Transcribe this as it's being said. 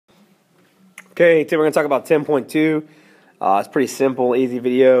Okay, today we're going to talk about 10.2. It's pretty simple, easy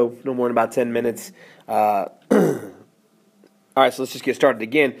video, no more than about 10 minutes. Alright, so let's just get started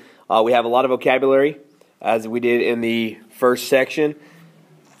again. We have a lot of vocabulary, as we did in the first section.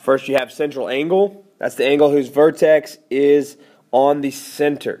 First you have central angle. That's the angle whose vertex is on the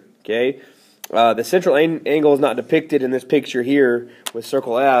center. Okay, the central angle is not depicted in this picture here with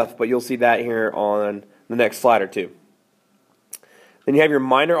circle F, but you'll see that here on the next slide or two. Then you have your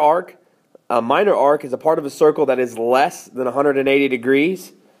minor arc. A minor arc is a part of a circle that is less than 180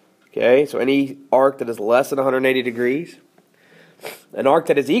 degrees. Okay, so any arc that is less than 180 degrees. An arc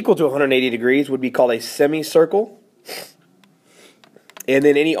that is equal to 180 degrees would be called a semicircle. And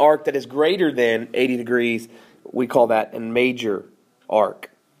then any arc that is greater than 80 degrees, we call that a major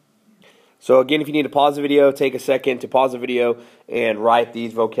arc. So again, if you need to pause the video, take a second to pause the video and write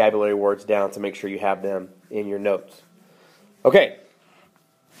these vocabulary words down to make sure you have them in your notes. Okay.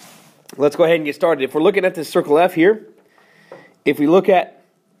 Let's go ahead and get started. If we're looking at this circle F here, if we look at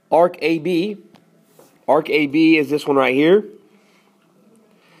arc AB is this one right here.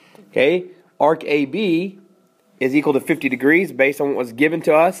 Okay, arc AB is equal to 50 degrees based on what was given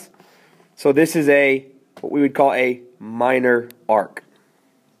to us. So this is what we would call a minor arc.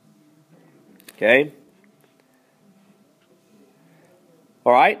 Okay.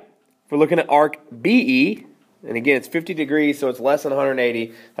 All right. If we're looking at arc BE, and again, it's 50 degrees, so it's less than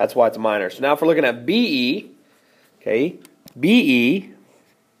 180. That's why it's minor. So now if we're looking at BE, okay, BE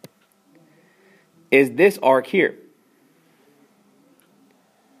is this arc here.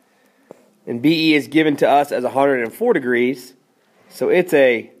 And BE is given to us as 104 degrees, so it's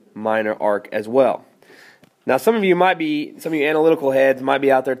a minor arc as well. Now some of you analytical heads might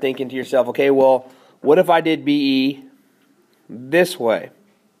be out there thinking to yourself, okay, well, what if I did BE this way?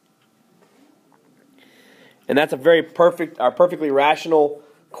 And that's a perfectly rational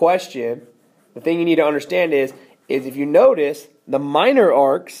question. The thing you need to understand is if you notice, the minor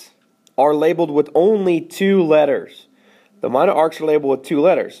arcs are labeled with only 2 letters. The minor arcs are labeled with 2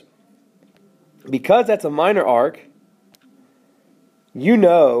 letters. Because that's a minor arc,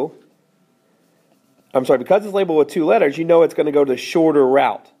 because it's labeled with 2 letters, you know it's going to go the shorter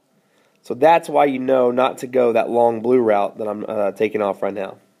route. So that's why you know not to go that long blue route that I'm taking off right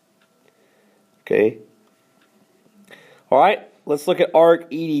now. Okay. All right, let's look at arc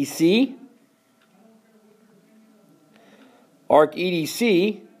EDC. Arc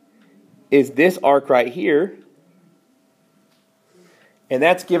EDC is this arc right here. And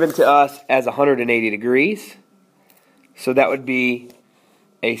that's given to us as 180 degrees. So that would be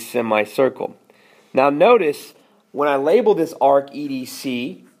a semicircle. Now notice, when I label this arc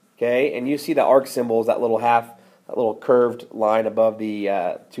EDC, okay, and you see the arc symbol is that little curved line above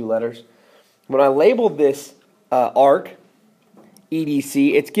the 2 letters. When I label this arc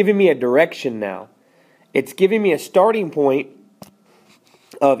EDC, it's giving me a direction now. It's giving me a starting point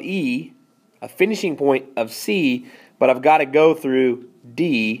of E, a finishing point of C, but I've got to go through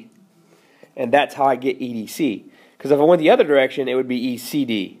D, and that's how I get EDC. Because if I went the other direction, it would be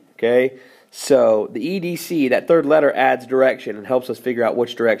ECD. Okay, so the EDC, that third letter, adds direction and helps us figure out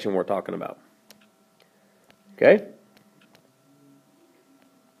which direction we're talking about. Okay,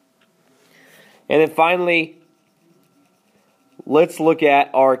 and then finally, let's look at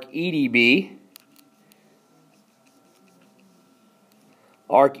arc EDB.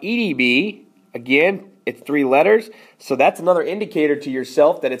 Arc EDB, again, it's 3 letters, so that's another indicator to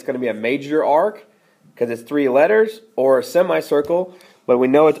yourself that it's going to be a major arc because it's 3 letters, or a semicircle, but we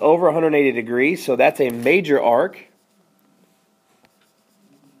know it's over 180 degrees, so that's a major arc.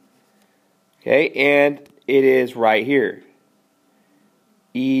 Okay, and it is right here,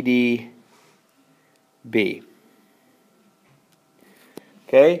 EDB.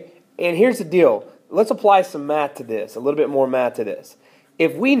 Okay, and here's the deal. Let's apply some math to this, a little bit more math to this.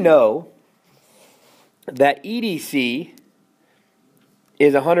 If we know that EDC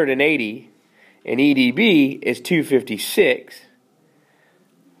is 180 and EDB is 256,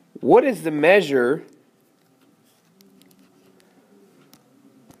 what is the measure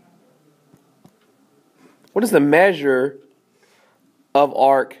of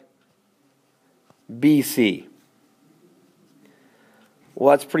arc BC?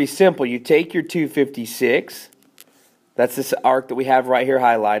 Well, that's pretty simple. You take your 256, that's this arc that we have right here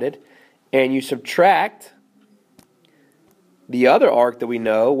highlighted, and you subtract the other arc that we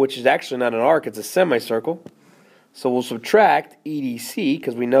know, which is actually not an arc, it's a semicircle. So we'll subtract EDC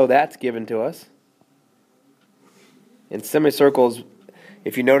because we know that's given to us. And semicircles,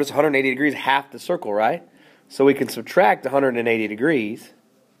 if you notice, 180 degrees, half the circle, right? So we can subtract 180 degrees.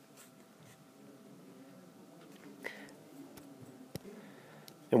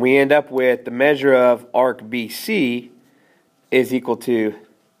 And we end up with the measure of arc BC is equal to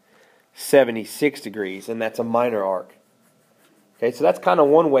 76 degrees, and that's a minor arc. Okay, so that's kind of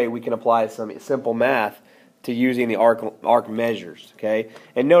one way we can apply some simple math to using the arc measures. Okay,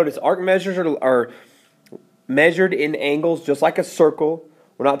 and notice arc measures are measured in angles just like a circle.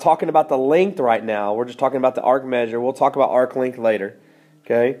 We're not talking about the length right now. We're just talking about the arc measure. We'll talk about arc length later.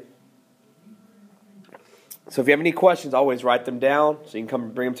 Okay. So if you have any questions, always write them down so you can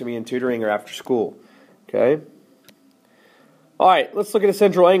come bring them to me in tutoring or after school. Okay. All right, let's look at a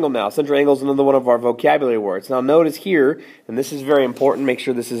central angle now. Central angle is another one of our vocabulary words. Now notice here, and this is very important, make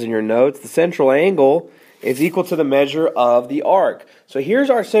sure this is in your notes, the central angle is equal to the measure of the arc. So here's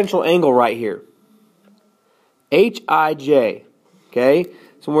our central angle right here. HIJ. Okay?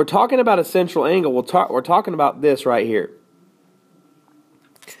 So when we're talking about a central angle, we're talking about this right here.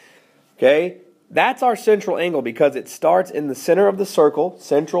 Okay? That's our central angle because it starts in the center of the circle,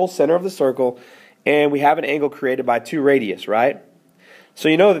 center of the circle, and we have an angle created by two radius, right? So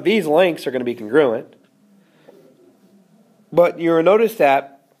you know that these lengths are going to be congruent. But you'll notice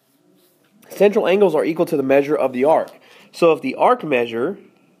that central angles are equal to the measure of the arc. So if the arc measure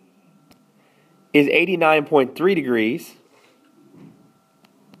is 89.3 degrees,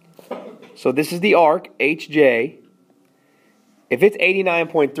 so this is the arc, HJ. If it's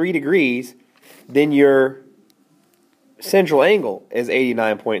 89.3 degrees, then your central angle is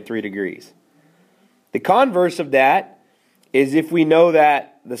 89.3 degrees. The converse of that is if we know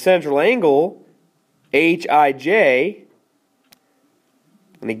that the central angle, HIJ,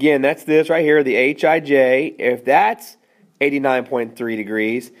 and again, that's this right here, the HIJ, if that's 89.3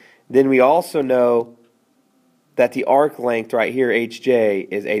 degrees, then we also know that the arc length right here, HJ,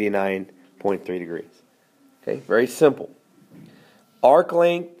 is 89.3 degrees. Okay, very simple. Arc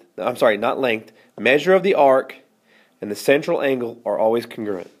length, I'm sorry, not length, measure of the arc and the central angle are always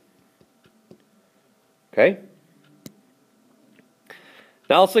congruent. Okay?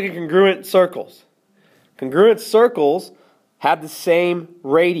 Now let's look at congruent circles. Congruent circles have the same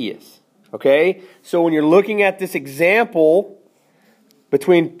radius. Okay? So when you're looking at this example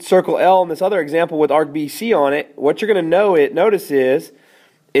between circle L and this other example with arc BC on it, what you're going to notice is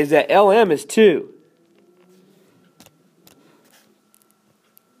that LM is 2.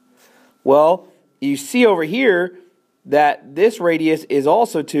 Well, you see over here that this radius is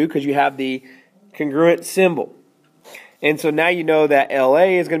also 2 because you have the congruent symbol. And so now you know that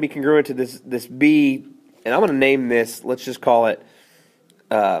LA is going to be congruent to this B, and I'm going to name this, let's just call it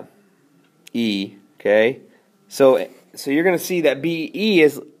E, okay? So you're going to see that BE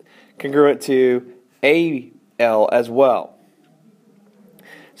is congruent to AL as well.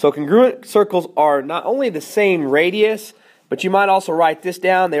 So congruent circles are not only the same radius, but you might also write this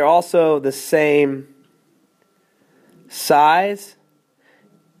down. They're also the same size.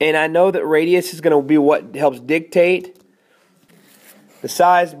 And I know that radius is going to be what helps dictate the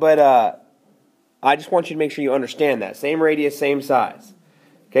size, but I just want you to make sure you understand that. Same radius, same size.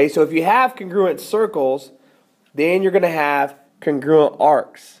 Okay, so if you have congruent circles, then you're going to have congruent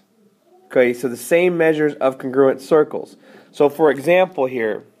arcs. Okay, so the same measures of congruent circles. So for example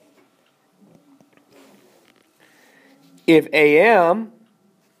here, if AM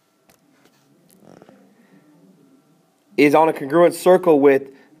is on a congruent circle with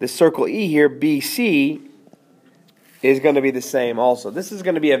the circle E here, BC is going to be the same also. This is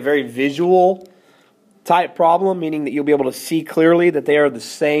going to be a very visual type problem, meaning that you'll be able to see clearly that they are the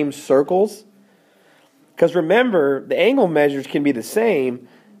same circles. Because remember, the angle measures can be the same,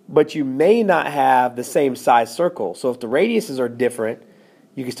 but you may not have the same size circle. So if the radiuses are different,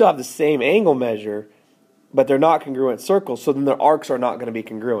 you can still have the same angle measure, but they're not congruent circles, so then their arcs are not going to be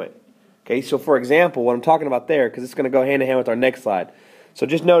congruent. Okay, so for example, what I'm talking about there, because it's going to go hand in hand with our next slide. So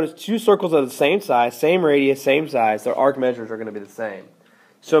just notice two circles are the same size, same radius, same size. Their arc measures are going to be the same.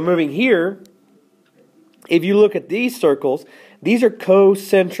 So moving here, if you look at these circles, these are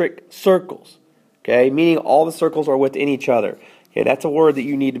concentric circles. Okay, meaning all the circles are within each other. Okay, that's a word that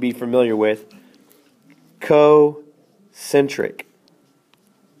you need to be familiar with. Concentric.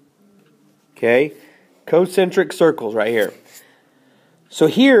 Okay, concentric circles right here. So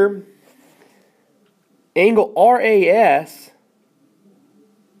here, angle RAS,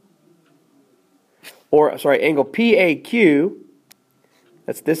 or sorry, angle PAQ,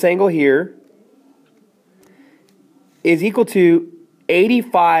 that's this angle here, is equal to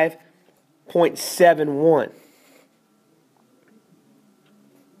 85.71.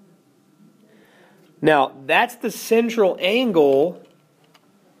 Now, that's the central angle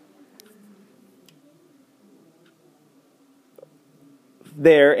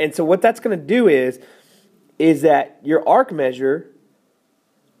there, and so what that's going to do is that your arc measure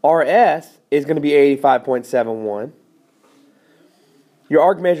RS is going to be 85.71. Your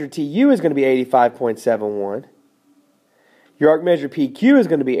arc measure TU is going to be 85.71. Your arc measure PQ is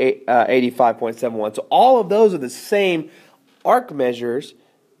going to be 85.71. So all of those are the same arc measures,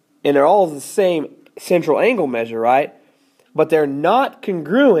 and they're all the same central angle measure, right? But they're not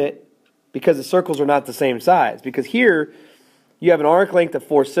congruent because the circles are not the same size. Because here, you have an arc length of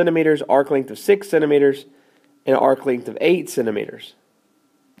 4 centimeters, arc length of 6 centimeters, and an arc length of 8 centimeters.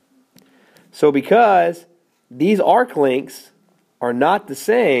 So because these arc lengths are not the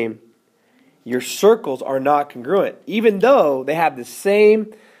same, your circles are not congruent. Even though they have the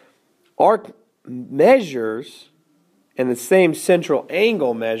same arc measures and the same central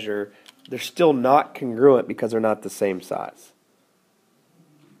angle measure, they're still not congruent because they're not the same size.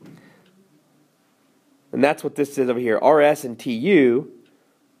 And that's what this is over here, RS and TU.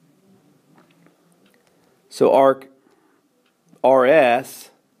 So arc RS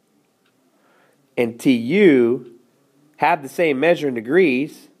and TU have the same measure in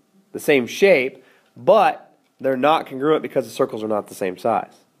degrees, the same shape, but they're not congruent because the circles are not the same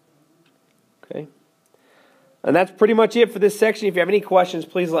size. Okay? And that's pretty much it for this section. If you have any questions,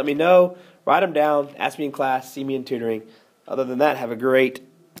 please let me know. Write them down, ask me in class, see me in tutoring. Other than that, have a great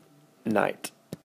night.